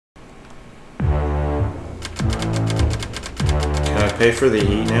pay for the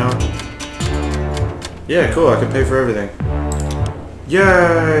heat now? Yeah, cool, I can pay for everything.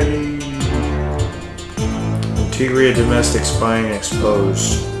 Yay! Integria domestic spying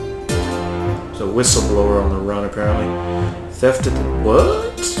exposed. There's a whistleblower on the run, apparently. Theft at the...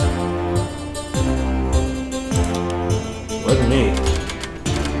 What? Wasn't me.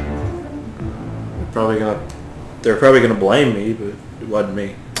 They're probably gonna blame me, but it wasn't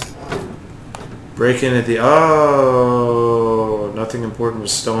me. Break in at the... Oh! Nothing important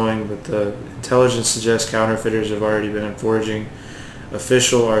was stolen, but the intelligence suggests counterfeiters have already been forging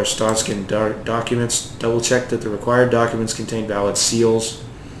official Arstotzka-town documents. Double check that the required documents contain valid seals.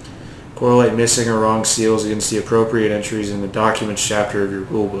 Correlate missing or wrong seals against the appropriate entries in the documents chapter of your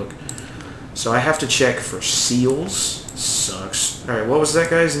rulebook. So I have to check for seals. Sucks. Alright, what was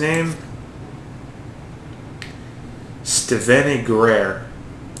that guy's name? Steveni Greer.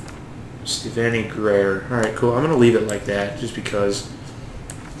 Steveni Greer. Alright, cool. I'm going to leave it like that, just because.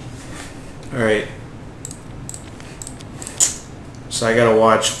 Alright. So I gotta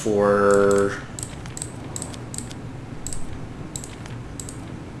watch for...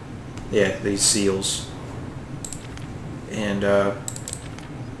 Yeah, these seals. And,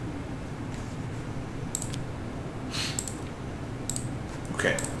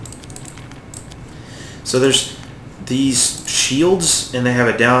 okay. So there's these shields, and they have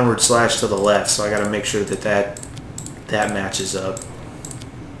a downward slash to the left, so I gotta make sure that matches up.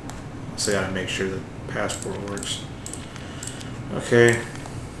 So I gotta make sure the passport works. Okay.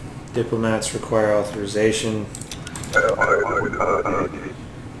 Diplomats require authorization.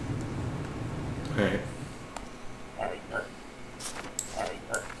 Alright.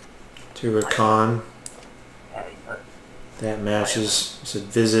 To recon. That matches. It said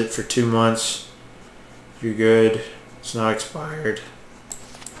visit for 2 months. You're good. It's not expired.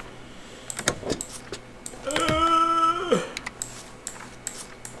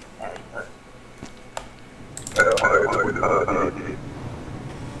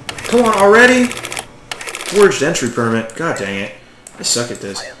 Come on already? Forged entry permit. God dang it. I suck at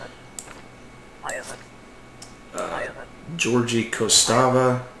this. Georgie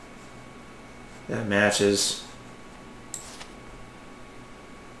Kostava. That matches.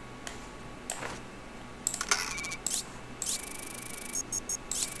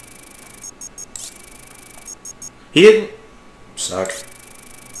 He didn't. Suck.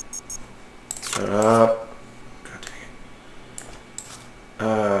 Shut up. God dang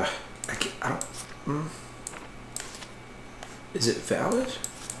it. I don't. Is it valid?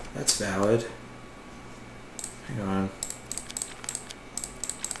 That's valid. Hang on.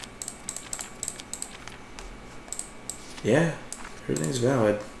 Yeah, everything's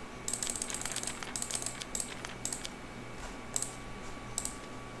valid.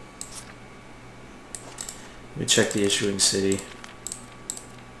 Let me check the issuing city.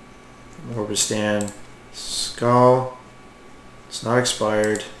 From Orbistan. Skull. It's not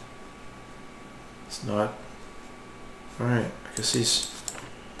expired. It's not. Alright, I guess he's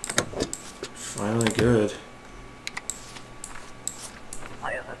finally good.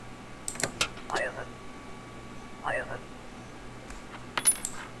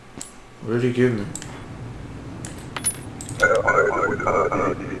 What did he give me?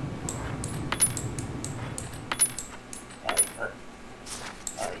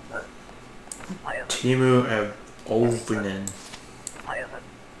 Timu Ovinen.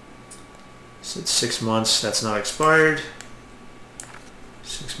 Said 6 months. That's not expired.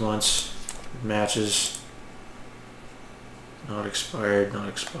 6 months. Matches. Not expired. Not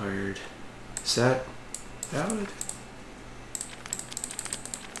expired. Is that valid?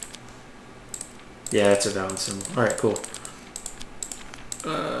 Yeah, it's a valid symbol. Alright, cool.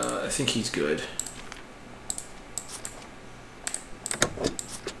 I think he's good.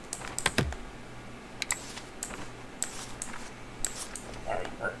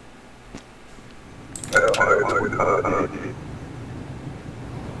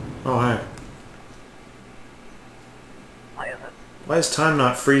 Oh, hi. Why is time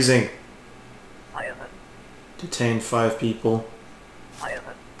not freezing? Detained 5 people.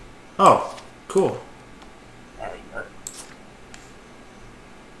 Oh, cool.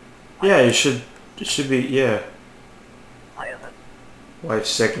 Yeah, it should be, yeah. Wife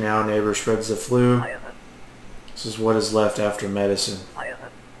sick now, neighbor spreads the flu. This is what is left after medicine.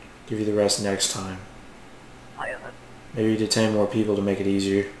 Give you the rest next time. Maybe detain more people to make it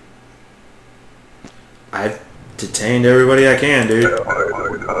easier. I've detained everybody I can, dude.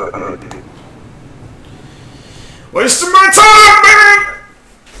 Wasting my time, man!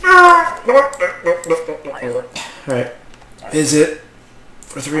 Alright. Visit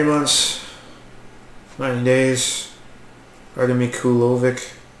for 3 months. 90 days. Artemi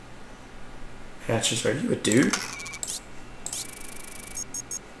Kulovic. Matches. Are you a dude?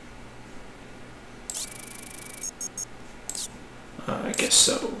 I guess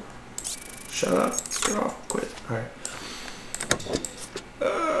so. Shut up. Get off. Quit. Alright.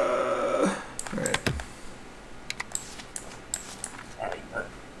 Alright.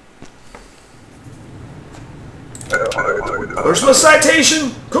 Where's my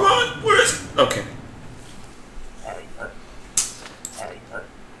citation? Come on! Where is it? Okay.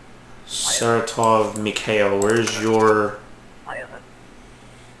 Saratov Mikhail, where's your...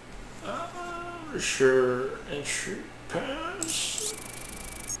 where's your entry pass?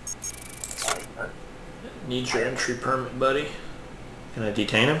 Need your entry permit, buddy. Can I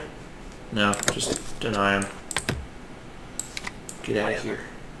detain him? No, just deny him. Get out of here.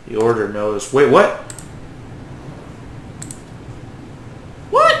 The order knows. Wait, what?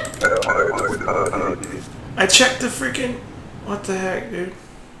 What? I checked the freaking... What the heck, dude?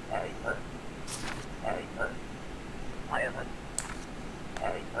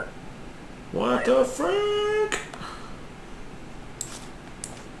 What the frick?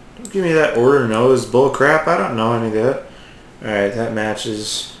 Don't give me that order knows bull crap. I don't know any of that. Alright, that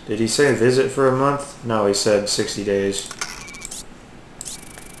matches. Did he say visit for a month? No, he said 60 days.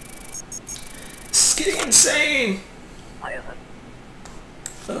 This is getting insane!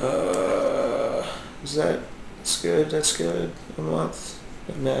 Is that... That's good, that's good. A month.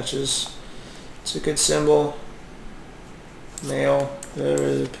 That matches. It's a good symbol. Male.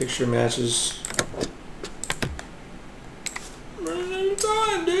 The picture matches. Running out of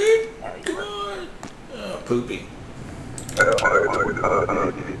time, dude! Come on! Oh, poopy.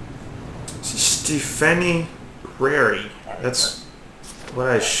 Stefani Rary. That's what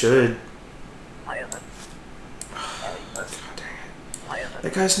I should... God dang it.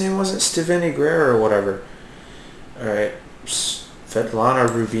 That guy's name wasn't Stefani Guerra or whatever. Alright. Svetlana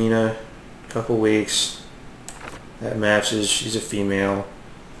Rubina. Couple weeks. That matches. She's a female.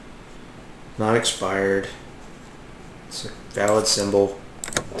 Not expired. It's a valid symbol.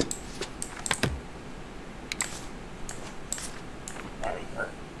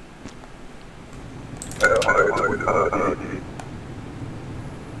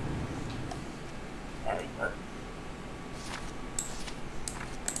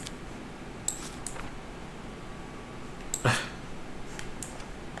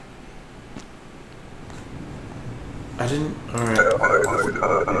 I didn't... Alright.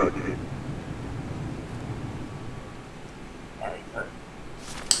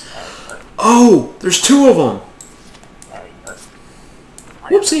 Oh! There's two of them!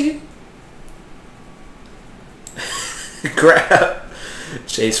 Whoopsie! Crap!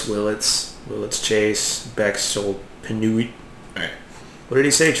 Chase Willits. Willits Chase. Bexel Penuit. Alright. What did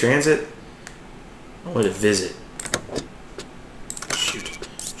he say? Transit? I want to visit. Shoot.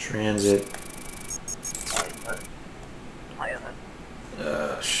 Transit.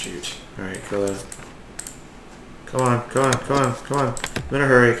 Shoot. Alright, go. Come on, come on, come on, come on. I'm in a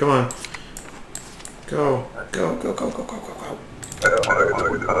hurry, come on. Go, go, go, go, go, go, go,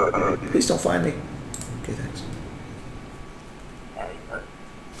 go. Please don't find me. Okay, thanks.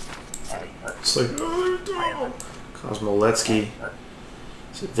 It's like, oh, no. Kosmoletsky.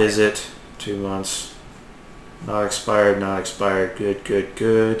 It's a visit. 2 months. Not expired, not expired. Good, good,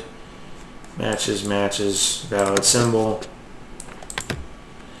 good. Matches, matches. Valid symbol.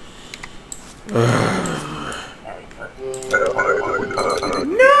 No!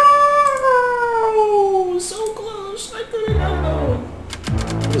 So close. I couldn't know.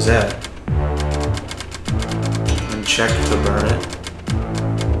 What is that? Uncheck to burn it.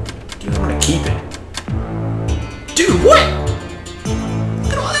 Do you want to keep it? Dude, what?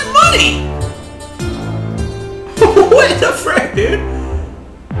 Look at all that money! What the frick, dude?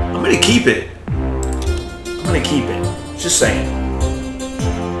 I'm gonna keep it. I'm gonna keep it. Just saying.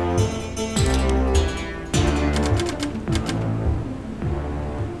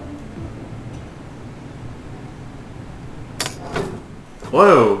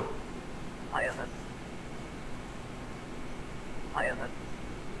 Whoa!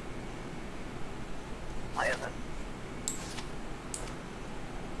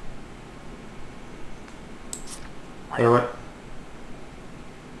 Hey, what?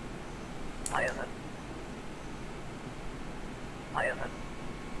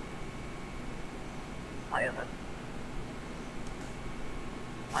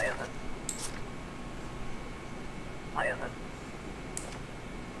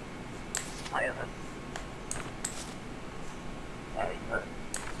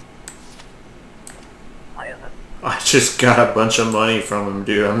 I just got a bunch of money from him,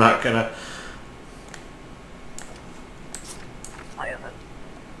 dude. I'm not gonna...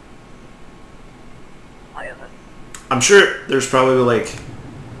 I'm sure there's probably like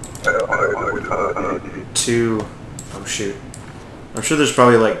two. Oh shoot! I'm sure there's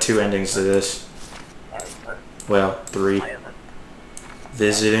probably like two endings to this. Well, three.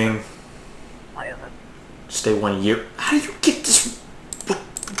 Visiting. Stay 1 year. How did you get this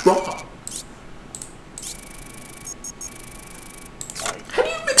wrong? How do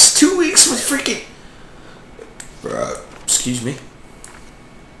you mix 2 weeks with freaking... excuse me.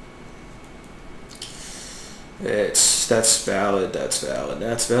 That's valid. That's valid.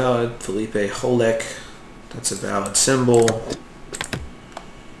 That's valid. Felipe Holek. That's a valid symbol.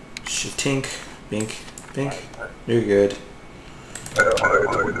 Shatink. Bink. Bink. You're good.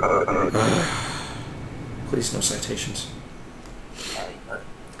 Please, no citations.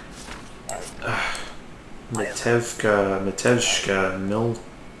 Matevshka Milka.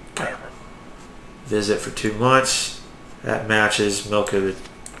 Visit for 2 months. That matches Milka.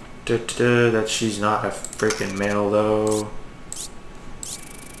 That she's not a freaking male though.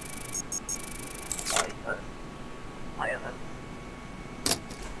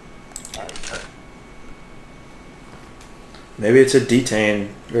 Maybe it's a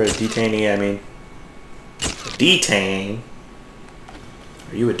detain or a detainee. I mean, a detain.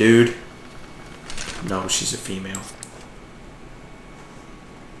 Are you a dude? No, she's a female.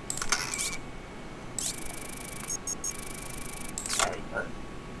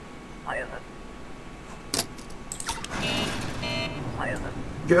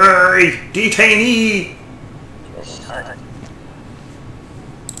 Yay! Detainee!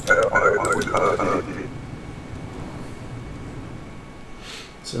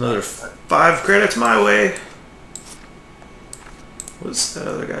 It's another 5 credits my way. What's that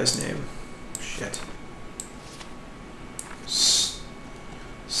other guy's name? Shit.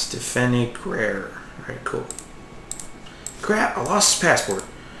 Stephanie Greer. Alright, cool. Crap, I lost his passport.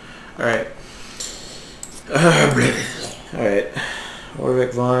 Alright. Alright.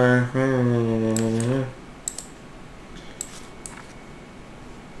 Orvik Varner.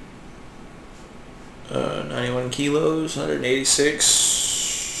 91 kilos,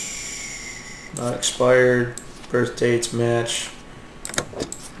 186. Not expired. Birth dates match. I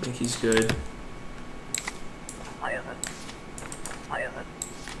think he's good.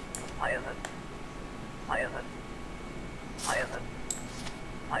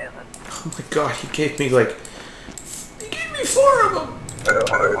 Oh my god, he gave me like... He gave me 4 of them!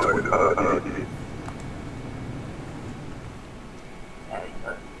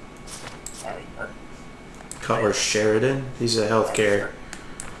 Cutler Sheridan. He's a healthcare.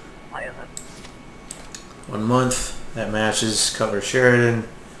 1 month. That matches Cutler Sheridan.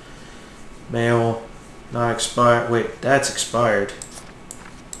 Male. Not expired. Wait, that's expired.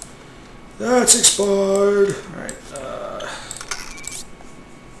 That's expired. Alright.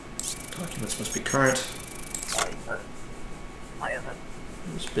 Documents must be current. I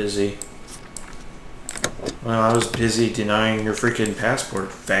was busy. Well, I was busy denying your freaking passport,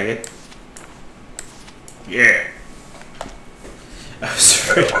 faggot. Yeah. I was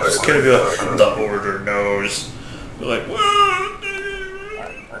afraid I was gonna be like, the order knows. But like, what?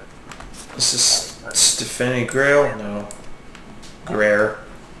 This is Stephanie Grail? No. Greer.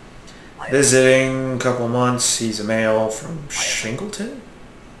 Visiting, couple months. He's a male from Shingleton?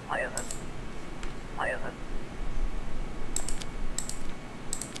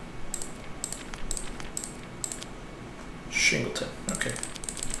 Shingleton, okay.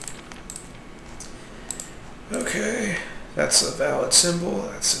 Okay, that's a valid symbol,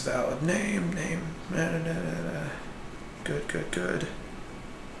 that's a valid name, Good, good, good.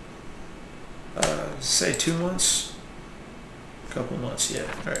 Say 2 months? Couple months, yeah,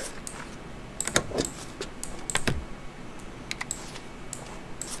 alright.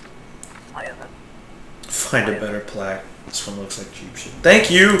 Find a better plaque. This one looks like cheap shit. Thank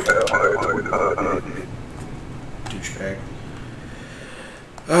you! Douchebag.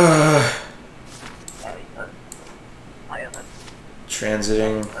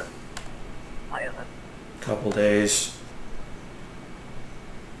 Transiting. Couple days.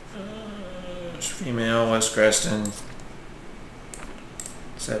 Female, West Creston.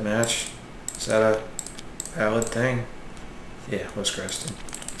 Does that match? Is that a valid thing? Yeah, West Creston.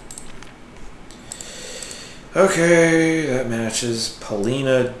 Okay, that matches.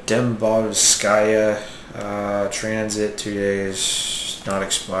 Polina Dembovskaya. Transit 2 days. Not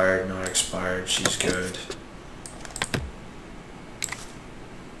expired, not expired. She's good.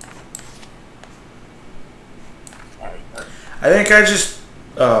 I think I just...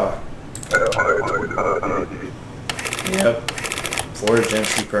 Yep. Florida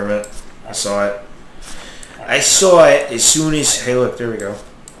Gentry permit. I saw it. I saw it as soon as... Hey, look, there we go.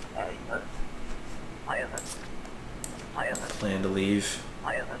 plan to leave.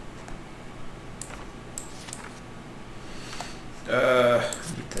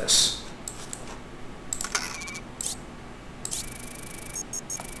 Eat this.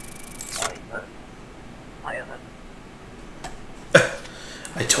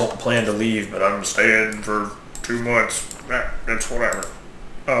 I don't plan to leave, but I'm staying for 2 months. That's whatever.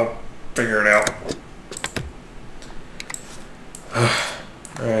 I'll figure it out.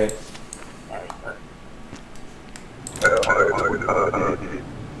 Alright.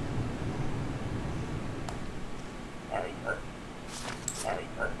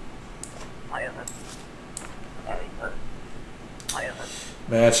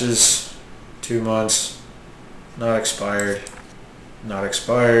 Matches, 2 months, not expired, not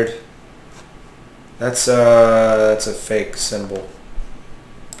expired. That's a fake symbol.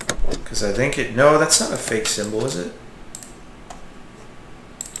 Because I think it, no, that's not a fake symbol, is it?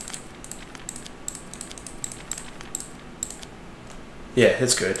 Yeah,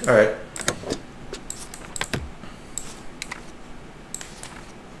 it's good. All right.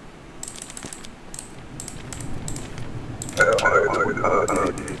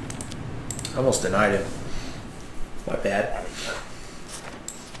 Almost denied him. My bad.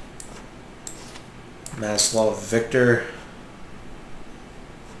 Maslov Victor.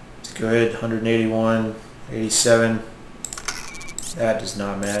 It's good. 181. 87. That does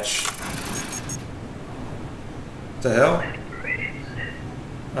not match. What the hell?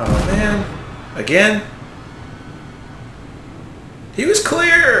 Oh man. Again? He was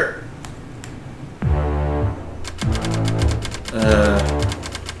clear! Yeah.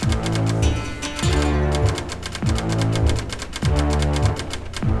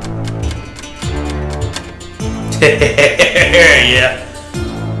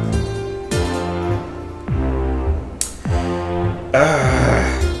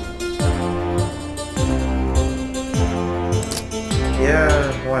 Yeah,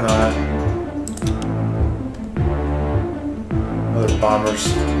 why not? Another Bombers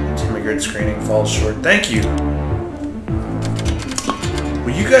immigrant screening falls short. Thank you. Well,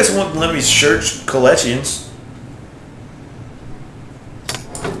 you guys won't let me search collections.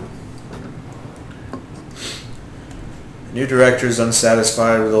 The new director is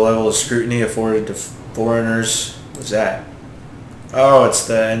unsatisfied with the level of scrutiny afforded to foreigners. What's that? Oh, it's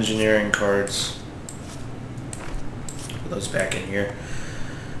the engineering cards. Put those back in here.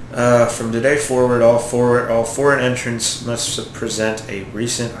 From today forward, all foreign entrants must present a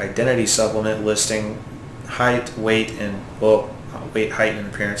recent identity supplement listing height, weight, and weight, height, and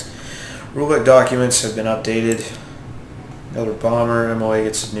appearance. Rulebook documents have been updated. Another bomber. MOA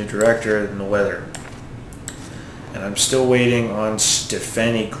gets a new director and the weather. And I'm still waiting on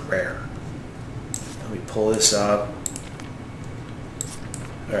Stefani Greer. Let me pull this up.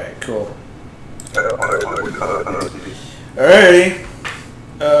 Alright, cool. Alrighty.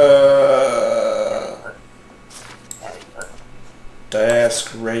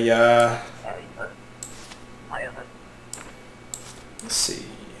 Diaskreya. Let's see.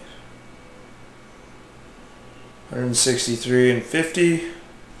 163 and 50.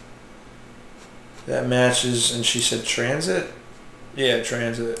 That matches, and she said transit? Yeah,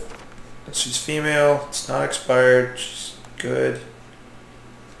 transit. And she's female, it's not expired, she's good.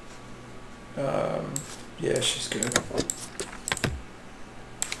 Yeah, she's good.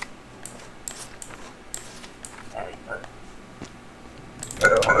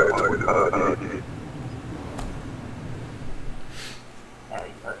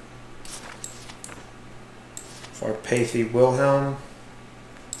 Farpathy Wilhelm.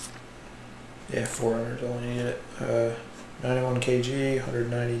 Yeah, 400, only need it. 91 kg,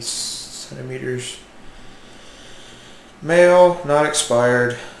 190 centimeters. Male, not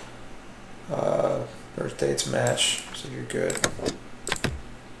expired. Birth dates match, so you're good.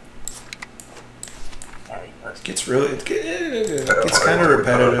 It gets kind of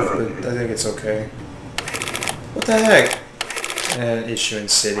repetitive, but I think it's okay. What the heck? And issuing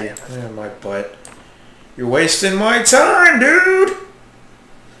city. My butt. You're wasting my time, dude!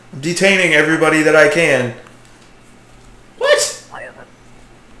 I'm detaining everybody that I can. What?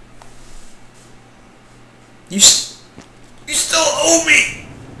 You still owe me!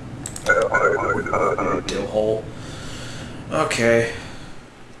 Dill hole. Okay.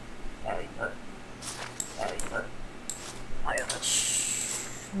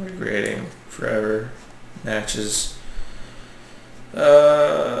 Regrading forever. Matches.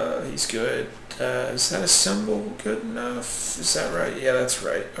 He's good. Is that a symbol good enough? Is that right? Yeah, that's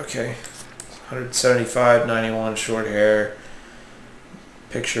right. Okay. 175, 91, short hair.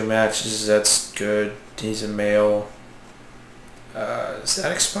 Picture matches, that's good. He's a male. Is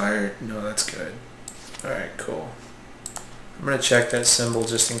that expired? No, that's good. Alright, cool. I'm gonna check that symbol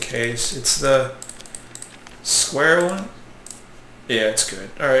just in case. It's the square one? Yeah, it's good.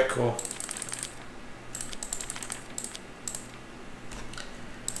 Alright, cool.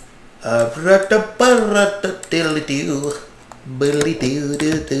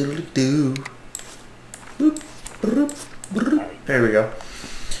 There we go.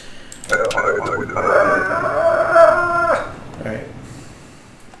 Alright.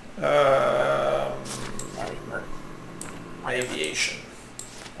 Aviation.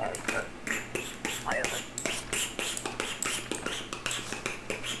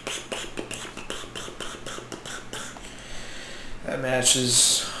 That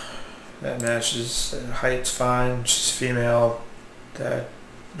matches. That matches. Height's fine. She's female. That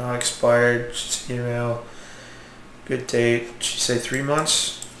not expired. She's female. Good date. She say 3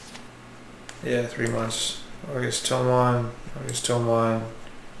 months? Yeah, 3 months. August till 1. August till 1.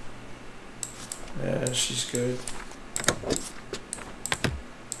 Yeah, she's good.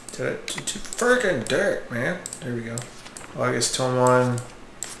 To friggin' dirt, man. There we go. August till 1.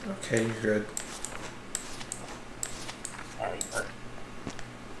 Okay, you're good.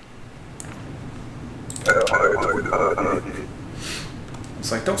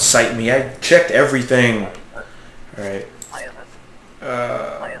 It's like, don't cite me. I checked everything. Alright.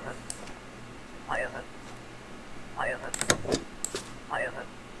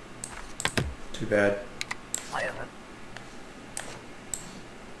 Too bad.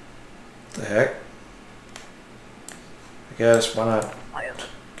 What the heck? I guess, why not?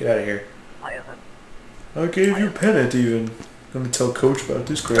 Get out of here. I gave you a pennant even. I'm gonna tell Coach about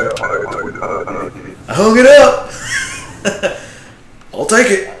this crap. I hung it up! I'll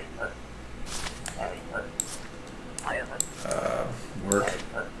take it! Work.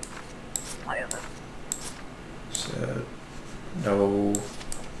 So, no.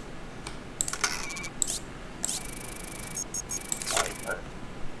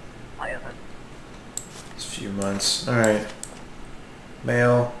 It's a few months. Alright.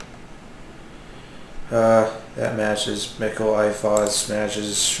 Male. That matches. Mikkel Ifos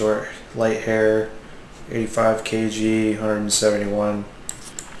matches. Short, light hair. 85 kg, 171.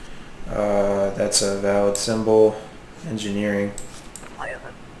 That's a valid symbol. Engineering.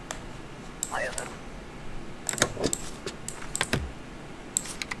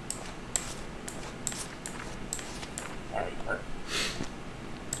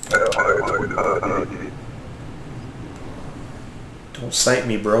 Don't cite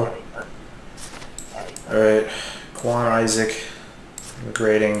me, bro. Alright, Quan Isaac,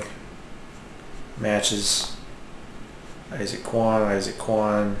 grading, matches, Isaac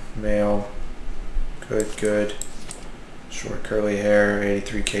Quan, male, good, short curly hair,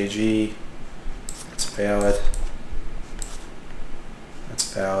 83 kg, that's valid,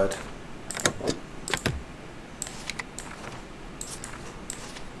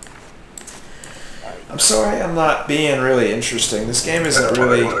 I'm sorry I'm not being really interesting. This game isn't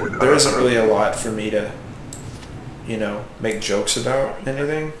really, there isn't really a lot for me to, you know, make jokes about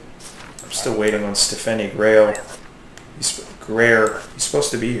anything. I'm still waiting on Stephanie Grail. He's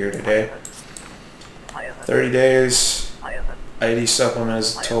supposed to be here today. 30 days, ID supplement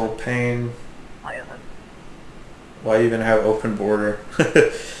is a total pain. Why even have open border?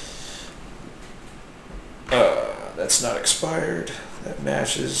 That's not expired. That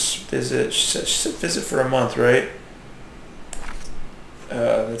matches visit. She said visit for a month, right?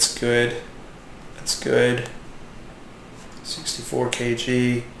 That's good. 64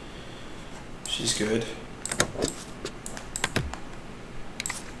 kg. She's good.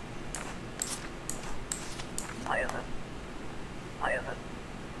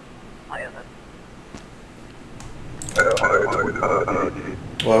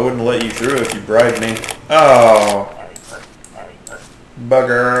 Well, I wouldn't let you through if you bribed me. Oh.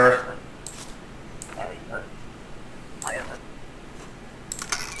 Bugger.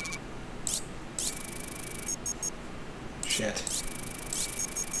 Shit.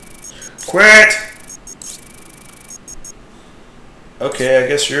 Quit! Okay, I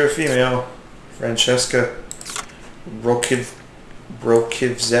guess you're a female. Francesca Brokivzet,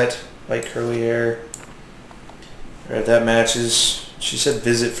 light curly hair. Alright, that matches. She said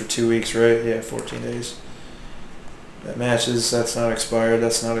visit for 2 weeks, right? Yeah, 14 days. That matches. That's not expired.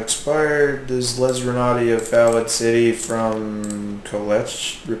 There's Les Renati of Valid City from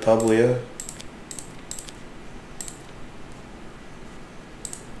Kolech, Republia.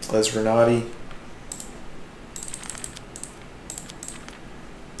 Les Renati.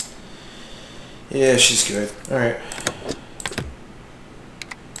 Yeah, she's good. Alright.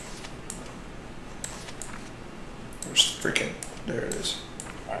 Where's the freaking... There it is.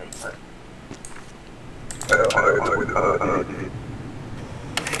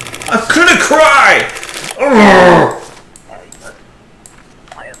 I'm gonna cry! Ugh.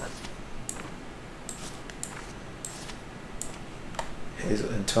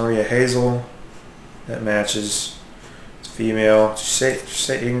 Antonia Hazel. That matches. It's female. Just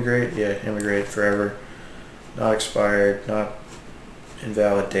say immigrate. Yeah, immigrate forever. Not expired. Not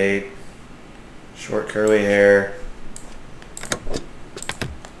invalid date. Short curly hair.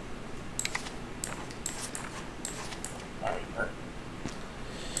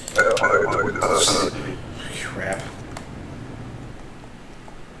 Crap.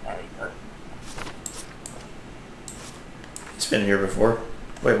 He's been here before.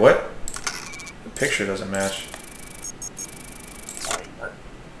 Wait, what? The picture doesn't match.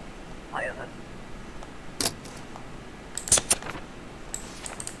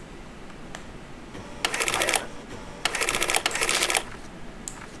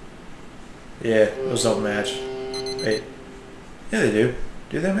 Yeah, those don't match. Wait. Yeah, they do.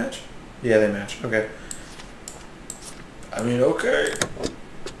 Do they match? Yeah, they match. Okay. I mean, okay.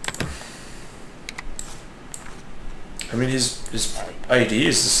 I mean, his ID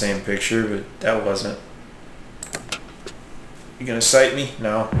is the same picture, but that wasn't. You gonna cite me?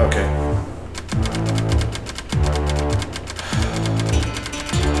 No? Okay.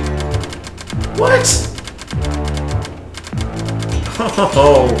 What?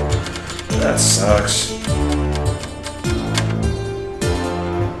 Oh, that sucks.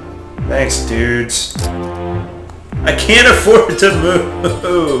 Thanks, dudes. I can't afford to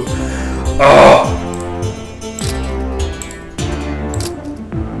move. Oh.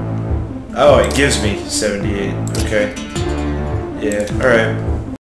 Oh, it gives me 78. Okay. Yeah, alright.